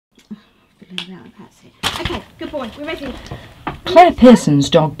That's it. Okay, good boy. We're ready. Claire Pearson's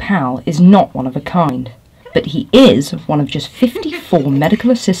dog Pal is not one of a kind, but he is one of just 54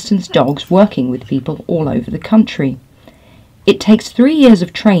 medical assistance dogs working with people all over the country. It takes 3 years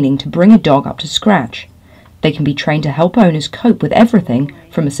of training to bring a dog up to scratch. They can be trained to help owners cope with everything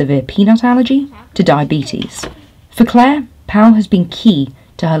from a severe peanut allergy to diabetes. For Claire, Pal has been key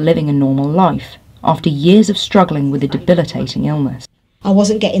to her living a normal life after years of struggling with a debilitating illness. I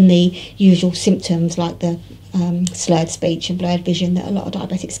wasn't getting the usual symptoms like the slurred speech and blurred vision that a lot of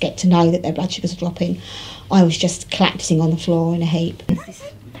diabetics get to know that their blood sugars are dropping. I was just collapsing on the floor in a heap.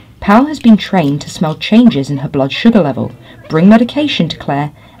 Pal has been trained to smell changes in her blood sugar level, bring medication to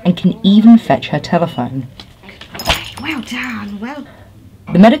Claire, and can even fetch her telephone. Well done, well done.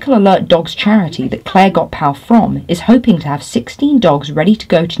 The Medical Alert Dogs charity that Claire got Pal from is hoping to have 16 dogs ready to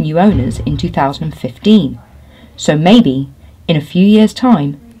go to new owners in 2015. So maybe, in a few years'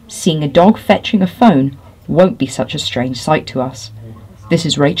 time, seeing a dog fetching a phone won't be such a strange sight to us. This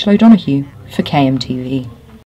is Rachel O'Donoghue for KMTV.